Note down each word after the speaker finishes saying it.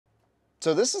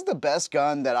So this is the best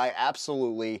gun that I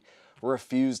absolutely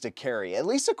refuse to carry, at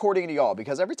least according to y'all,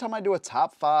 because every time I do a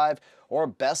top 5 or a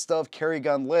best of carry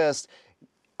gun list,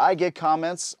 I get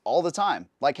comments all the time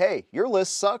like, hey, your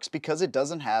list sucks because it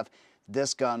doesn't have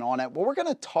this gun on it. Well, we're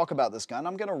gonna talk about this gun.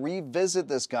 I'm gonna revisit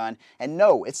this gun. And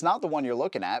no, it's not the one you're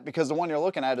looking at, because the one you're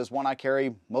looking at is one I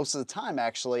carry most of the time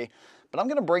actually. But I'm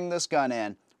gonna bring this gun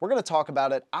in. We're gonna talk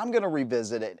about it. I'm gonna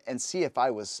revisit it and see if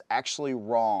I was actually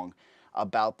wrong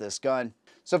about this gun.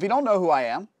 So if you don't know who I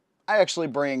am, I actually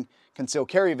bring concealed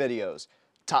carry videos,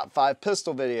 top 5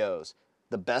 pistol videos,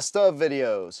 the best of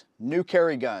videos, new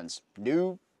carry guns,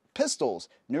 new pistols,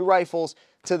 new rifles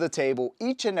to the table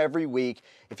each and every week.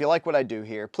 If you like what I do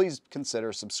here, please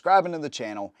consider subscribing to the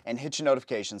channel and hit your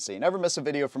notifications so you never miss a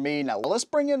video from me. Now let's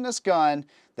bring in this gun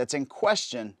that's in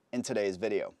question in today's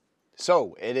video.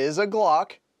 So it is a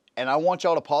Glock, and I want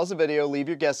y'all to pause the video, leave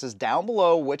your guesses down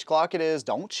below which Glock it is,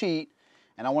 don't cheat,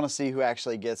 and I want to see who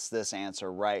actually gets this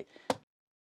answer right.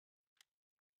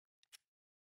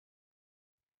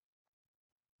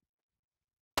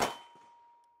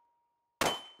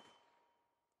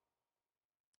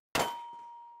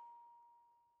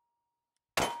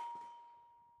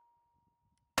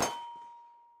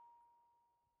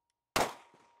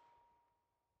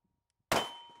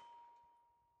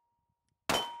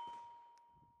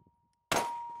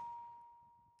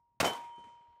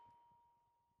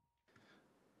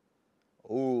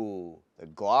 Ooh, the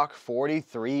Glock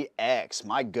 43X.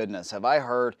 My goodness, have I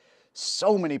heard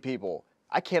so many people.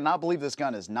 I cannot believe this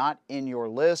gun is not in your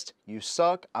list. You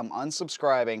suck. I'm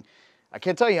unsubscribing. I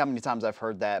can't tell you how many times I've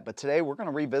heard that, but today we're going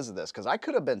to revisit this because I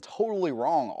could have been totally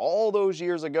wrong all those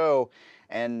years ago,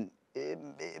 and it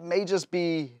may just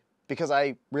be because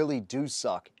I really do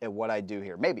suck at what I do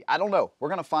here. Maybe. I don't know. We're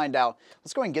going to find out.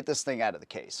 Let's go ahead and get this thing out of the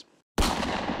case.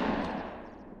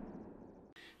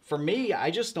 For me,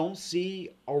 I just don't see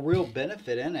a real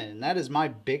benefit in it, and that is my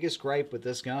biggest gripe with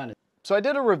this gun. So I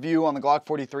did a review on the Glock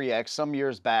 43X some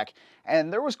years back,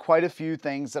 and there was quite a few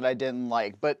things that I didn't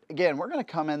like. But again, we're going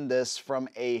to come in this from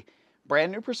a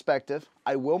brand new perspective.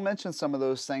 I will mention some of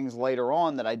those things later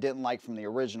on that I didn't like from the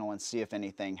original and see if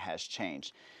anything has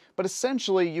changed. But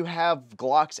essentially, you have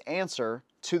Glock's answer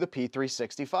to the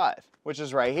P365, which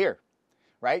is right here,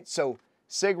 right? So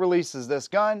SIG releases this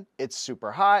gun, it's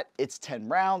super hot, it's 10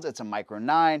 rounds, it's a micro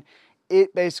 9.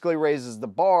 It basically raises the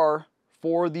bar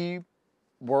for the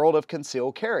world of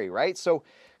concealed carry, right? So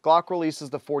Glock releases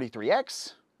the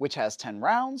 43X, which has 10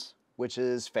 rounds, which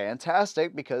is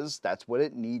fantastic because that's what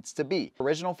it needs to be.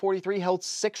 Original 43 held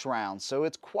 6 rounds, so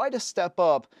it's quite a step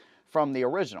up from the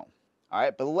original. All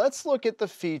right, but let's look at the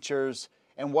features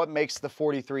and what makes the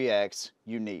 43X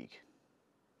unique.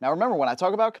 Now remember, when I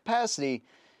talk about capacity,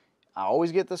 I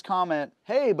always get this comment,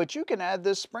 hey, but you can add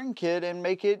this spring kit and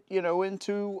make it, you know,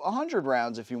 into 100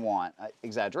 rounds if you want.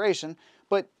 Exaggeration,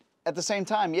 but at the same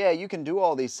time, yeah, you can do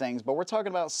all these things, but we're talking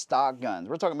about stock guns.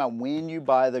 We're talking about when you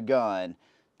buy the gun,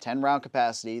 10 round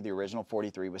capacity, the original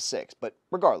 43 was 6. But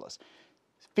regardless,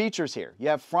 features here, you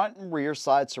have front and rear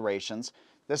side serrations.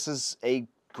 This is a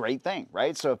great thing,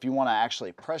 right? So if you want to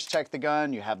actually press check the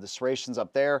gun, you have the serrations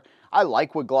up there. I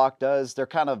like what Glock does. They're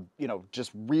kind of, you know,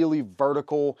 just really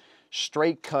vertical,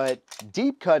 straight cut,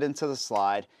 deep cut into the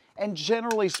slide. And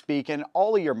generally speaking,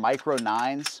 all of your micro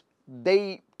 9s,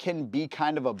 they can be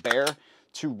kind of a bear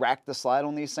to rack the slide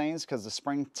on these things because the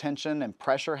spring tension and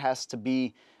pressure has to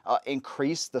be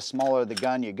increased the smaller the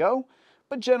gun you go.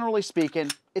 But generally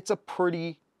speaking, it's a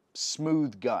pretty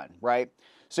smooth gun, right?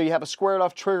 So you have a squared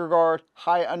off trigger guard,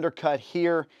 high undercut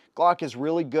here. Glock is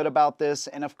really good about this.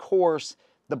 And of course,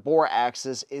 the bore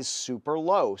axis is super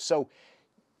low. So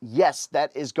yes,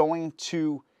 that is going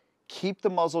to keep the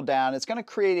muzzle down. It's going to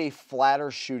create a flatter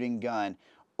shooting gun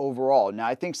overall. Now,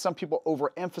 I think some people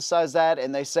overemphasize that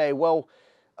and they say, well,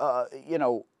 you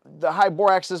know, the high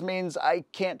bore axis means I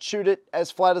can't shoot it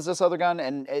as flat as this other gun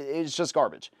and it's just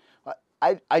garbage.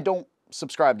 I don't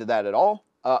subscribe to that at all.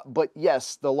 But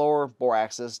yes, the lower bore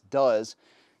axis does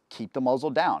keep the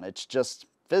muzzle down. It's just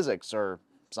physics or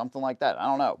something like that. I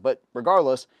don't know. But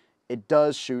regardless, it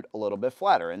does shoot a little bit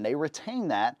flatter, and they retain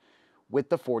that with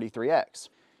the 43X.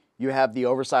 You have the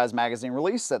oversized magazine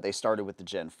release that they started with the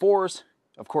Gen 4s.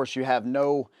 Of course, you have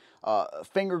no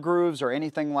finger grooves or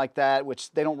anything like that,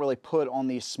 which they don't really put on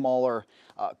these smaller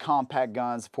compact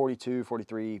guns, 42,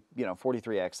 43, you know,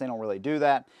 43X. They don't really do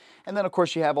that. And then, of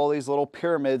course, you have all these little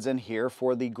pyramids in here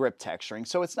for the grip texturing.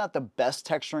 So it's not the best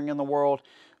texturing in the world,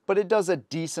 but it does a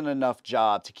decent enough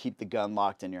job to keep the gun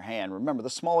locked in your hand. Remember, the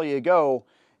smaller you go,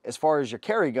 as far as your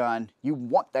carry gun, you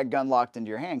want that gun locked into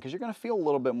your hand because you're going to feel a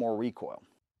little bit more recoil.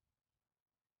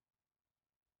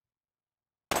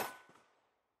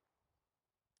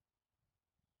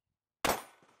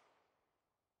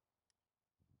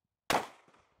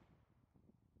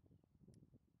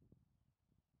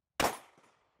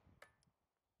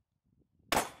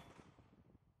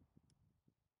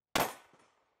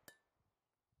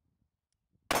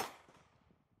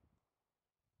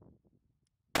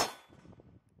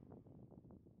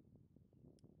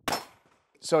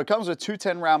 So it comes with two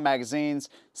 10-round magazines,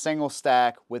 single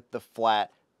stack with the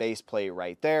flat base plate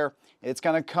right there. It's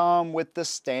gonna come with the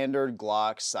standard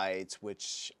Glock sights,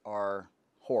 which are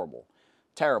horrible,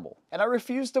 terrible. And I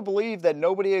refuse to believe that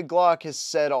nobody at Glock has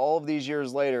said all of these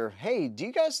years later, hey, do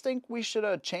you guys think we should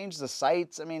have changed the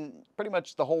sights? I mean, pretty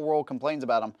much the whole world complains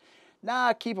about them.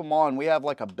 Nah, keep them on. We have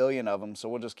like a billion of them, so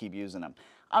we'll just keep using them.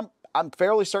 I'm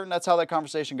fairly certain that's how that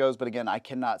conversation goes, but again, I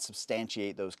cannot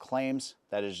substantiate those claims.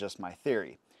 That is just my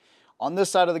theory. On this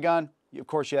side of the gun, of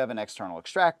course, you have an external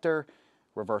extractor,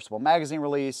 reversible magazine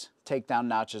release, takedown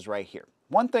notches right here.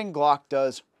 One thing Glock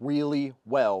does really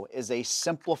well is they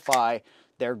simplify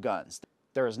their guns.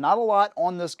 There is not a lot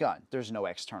on this gun. There's no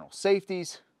external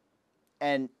safeties,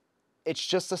 and it's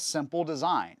just a simple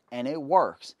design, and it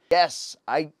works. Yes,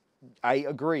 I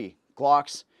agree.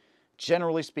 Glocks,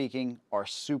 generally speaking, are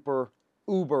super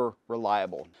uber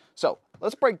reliable. So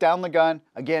let's break down the gun.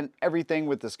 Again, everything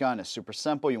with this gun is super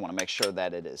simple. You want to make sure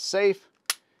that it is safe.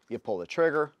 You pull the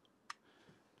trigger,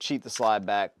 cheat the slide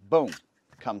back, boom,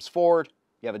 comes forward.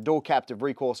 You have a dual captive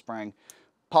recoil spring,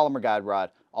 polymer guide rod,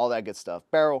 all that good stuff.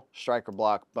 Barrel, striker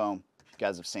block, boom. You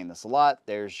guys have seen this a lot.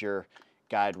 There's your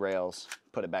guide rails.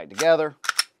 Put it back together.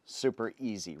 Super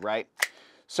easy, right?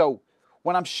 So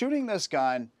when I'm shooting this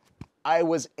gun, I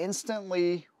was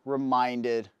instantly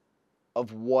reminded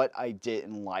of what I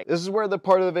didn't like. This is where the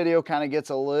part of the video kind of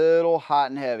gets a little hot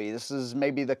and heavy. This is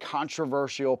maybe the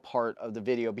controversial part of the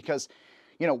video because,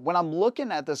 you know, when I'm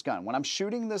looking at this gun, when I'm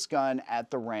shooting this gun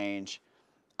at the range,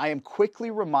 I am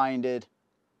quickly reminded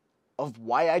of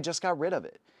why I just got rid of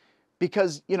it.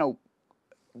 Because, you know,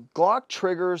 Glock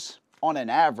triggers on an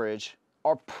average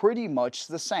are pretty much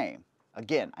the same.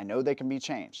 Again, I know they can be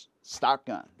changed. Stock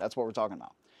gun, that's what we're talking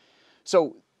about.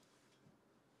 So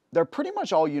they're pretty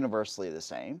much all universally the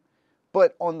same,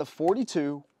 but on the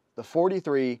 42, the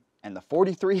 43, and the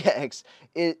 43X,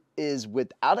 it is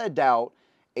without a doubt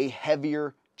a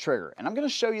heavier trigger. And I'm gonna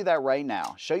show you that right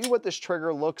now. Show you what this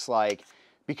trigger looks like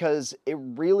because it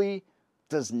really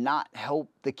does not help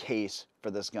the case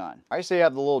for this gun. All right, so you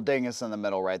have the little dingus in the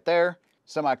middle right there,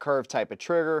 semi-curved type of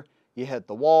trigger. You hit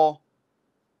the wall,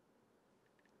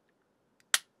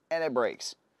 and it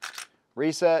breaks.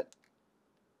 Reset.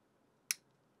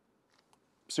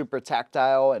 Super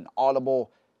tactile and audible,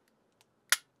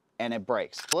 and it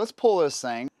breaks. So let's pull this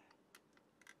thing.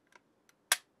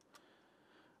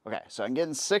 Okay, so I'm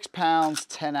getting 6 pounds,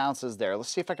 10 ounces there. Let's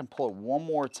see if I can pull it one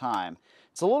more time.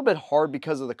 It's a little bit hard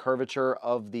because of the curvature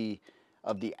of the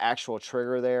actual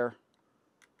trigger there.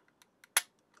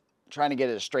 I'm trying to get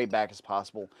it as straight back as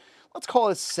possible. Let's call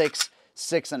it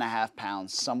 6.5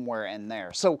 pounds, somewhere in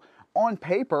there. So on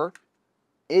paper,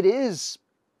 it is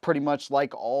pretty much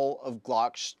like all of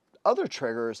Glock's other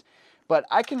triggers, but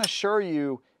I can assure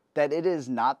you that it is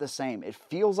not the same. It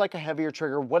feels like a heavier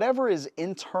trigger. Whatever is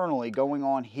internally going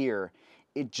on here,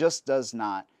 it just does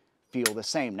not feel the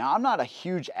same. Now, I'm not a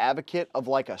huge advocate of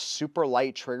like a super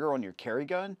light trigger on your carry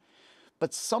gun,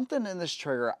 but something in this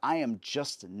trigger I am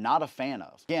just not a fan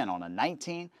of. Again, on a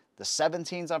 19, the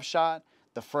 17s I've shot,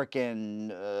 the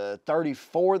frickin'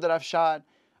 34 that I've shot,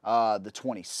 the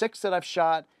 26 that I've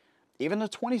shot, even the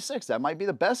 26, that might be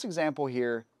the best example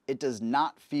here. It does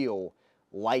not feel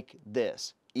like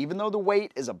this. Even though the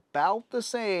weight is about the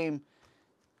same,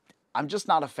 I'm just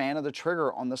not a fan of the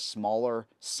trigger on the smaller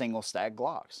single stack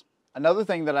Glocks. Another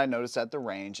thing that I noticed at the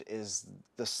range is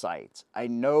the sights. I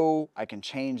know I can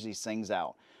change these things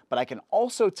out, but I can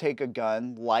also take a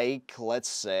gun like, let's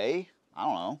say, I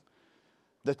don't know,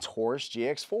 the Taurus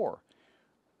GX4,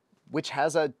 which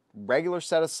has a regular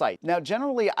set of sights. Now,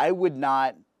 generally, I would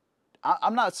not,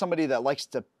 I'm not somebody that likes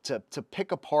to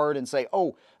pick apart and say,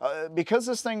 oh, because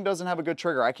this thing doesn't have a good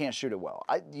trigger, I can't shoot it well.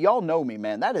 Y'all know me,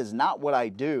 man. That is not what I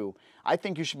do. I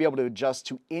think you should be able to adjust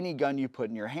to any gun you put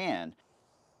in your hand.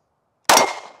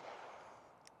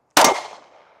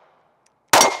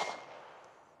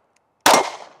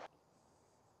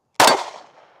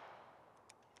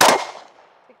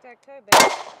 Tic-tac-toe,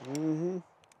 baby. Mm-hmm.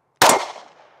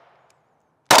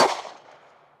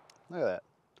 Look at that.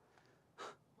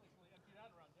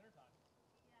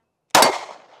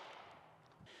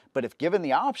 But if given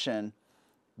the option,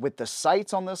 with the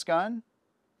sights on this gun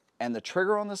and the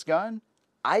trigger on this gun,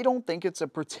 I don't think it's a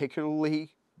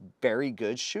particularly very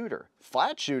good shooter.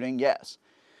 Flat shooting, yes.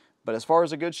 But as far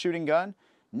as a good shooting gun,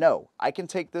 no. I can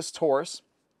take this Taurus,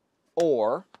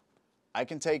 or I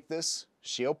can take this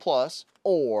Shield Plus,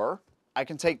 or I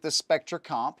can take this Spectra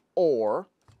Comp, or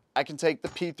I can take the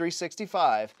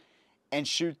P365 and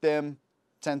shoot them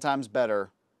 10 times better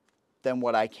than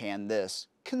what I can this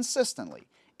consistently.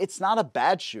 It's not a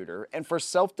bad shooter, and for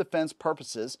self-defense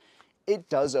purposes, it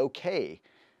does okay.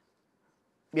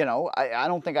 you know, I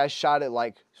don't think I shot it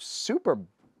like super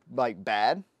like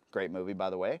bad. Great movie, by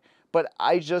the way. But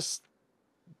I just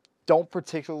don't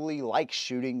particularly like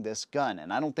shooting this gun.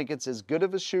 And I don't think it's as good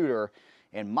of a shooter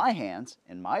in my hands,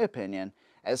 in my opinion,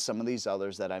 as some of these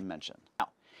others that I mentioned. Now,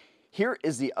 here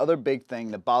is the other big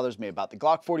thing that bothers me about the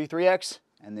Glock 43X,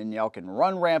 and then y'all can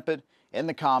run rampant in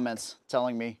the comments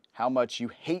telling me how much you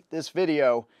hate this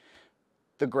video,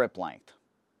 the grip length.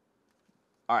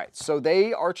 All right, so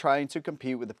they are trying to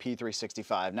compete with the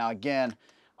P365. Now again,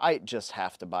 I just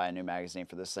have to buy a new magazine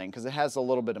for this thing because it has a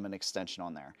little bit of an extension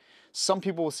on there. Some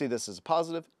people will see this as a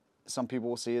positive, some people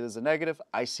will see it as a negative.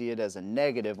 I see it as a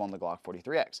negative on the Glock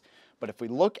 43X. But if we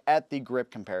look at the grip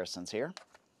comparisons here,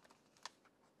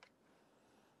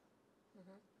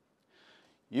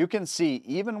 you can see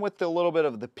even with the little bit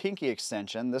of the pinky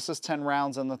extension, this is 10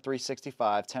 rounds on the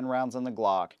 365, 10 rounds on the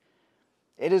Glock,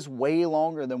 it is way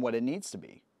longer than what it needs to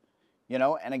be. You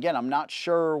know, and again, I'm not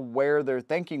sure where their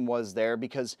thinking was there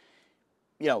because,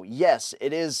 you know, yes,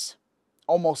 it is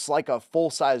almost like a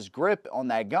full-size grip on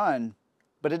that gun,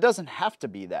 but it doesn't have to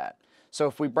be that. So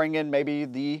if we bring in maybe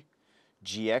the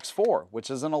GX4, which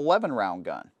is an 11-round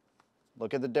gun,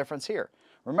 look at the difference here.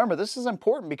 Remember, this is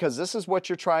important because this is what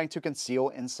you're trying to conceal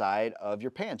inside of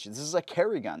your pants. This is a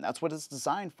carry gun. That's what it's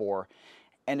designed for.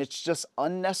 And it's just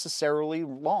unnecessarily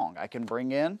long. I can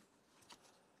bring in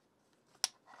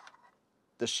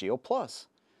the Shield Plus.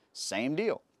 Same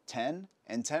deal. 10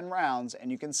 and 10 rounds,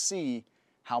 and you can see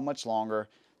how much longer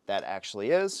that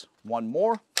actually is. One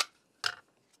more.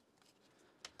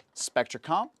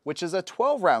 Spectracomp, which is a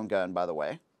 12-round gun, by the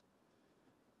way.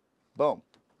 Boom.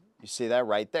 You see that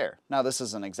right there. Now, this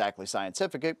isn't exactly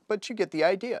scientific, but you get the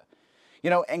idea. You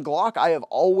know, and Glock, I have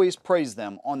always praised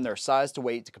them on their size to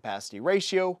weight to capacity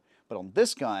ratio, but on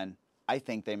this gun, I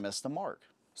think they missed the mark.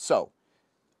 So,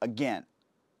 again,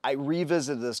 I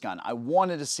revisited this gun. I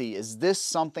wanted to see, is this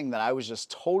something that I was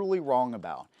just totally wrong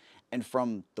about? And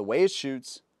from the way it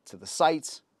shoots, to the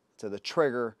sights, to the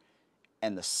trigger,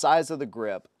 and the size of the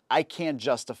grip, I can't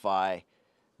justify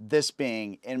this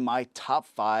being in my top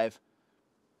 5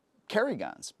 carry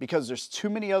guns because there's too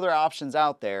many other options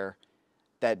out there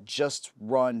that just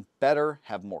run better,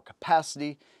 have more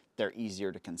capacity, they're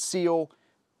easier to conceal,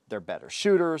 they're better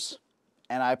shooters,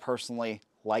 and I personally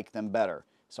like them better.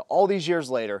 So all these years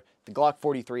later, the Glock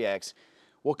 43X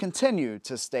will continue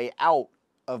to stay out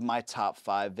of my top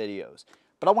 5 videos.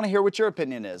 But I want to hear what your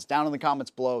opinion is down in the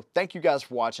comments below. Thank you guys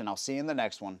for watching. I'll see you in the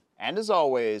next one. And as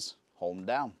always, hold them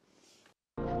down.